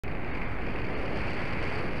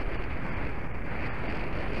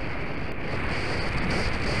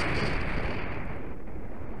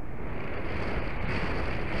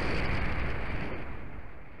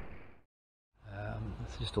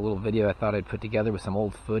just a little video I thought I'd put together with some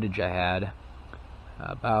old footage I had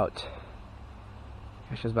about,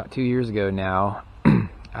 gosh, it was about 2 years ago now.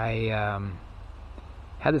 I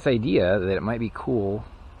had this idea that it might be cool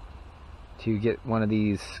to get one of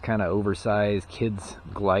these kind of oversized kids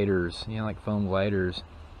gliders, you know, like foam gliders,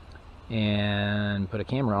 and put a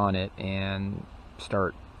camera on it and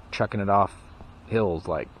start chucking it off hills,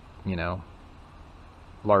 like, you know,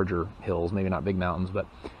 larger hills, maybe not big mountains, but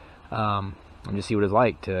and just see what it's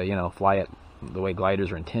like to, you know, fly it the way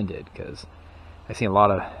gliders are intended. Because I've seen a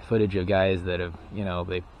lot of footage of guys that have, you know,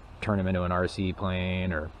 they turn them into an RC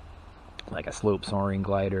plane or like a slope soaring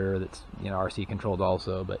glider that's, you know, RC controlled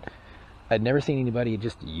also, but I'd never seen anybody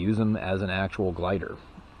just use them as an actual glider.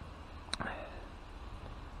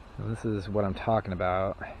 So this is what I'm talking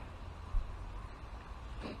about.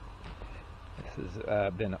 This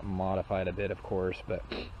has been modified a bit, of course, but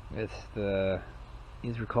it's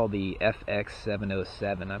these were called the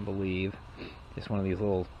FX707, I believe. Just one of these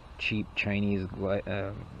little cheap Chinese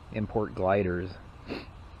import gliders,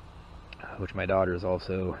 which my daughter has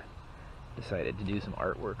also decided to do some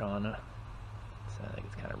artwork on. So I think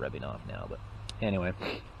it's kind of rubbing off now, but anyway,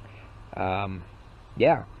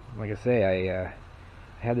 yeah, like I say, I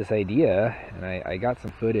had this idea, and I got some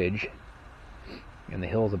footage in the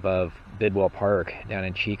hills above Bidwell Park down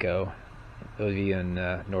in Chico. Those of you in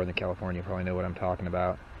Northern California probably know what I'm talking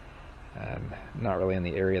about. Not really in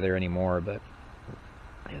the area there anymore, but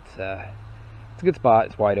it's a good spot.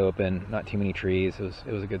 It's wide open, not too many trees.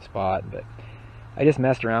 It was a good spot, but I just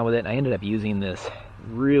messed around with it, and I ended up using this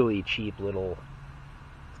really cheap little,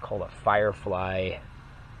 it's called a Firefly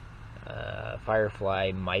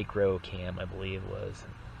Micro Cam, I believe it was.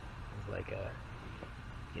 It was like a,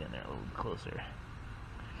 get in there a little closer.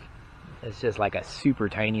 It's just like a super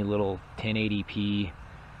tiny little 1080p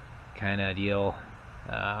kind of deal.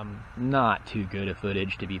 Not too good of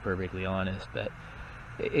footage, to be perfectly honest, but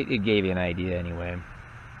it gave you an idea anyway.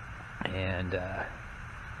 And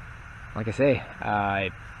like I say,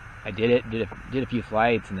 I did a few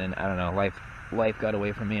flights, and then I don't know, life got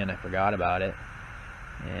away from me, and I forgot about it.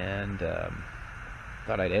 And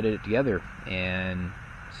thought I'd edit it together and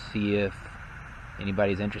see if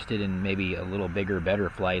anybody's interested in maybe a little bigger, better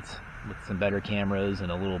flights with some better cameras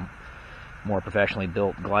and a little more professionally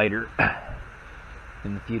built glider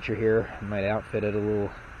in the future here. I might outfit it a little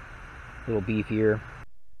beefier.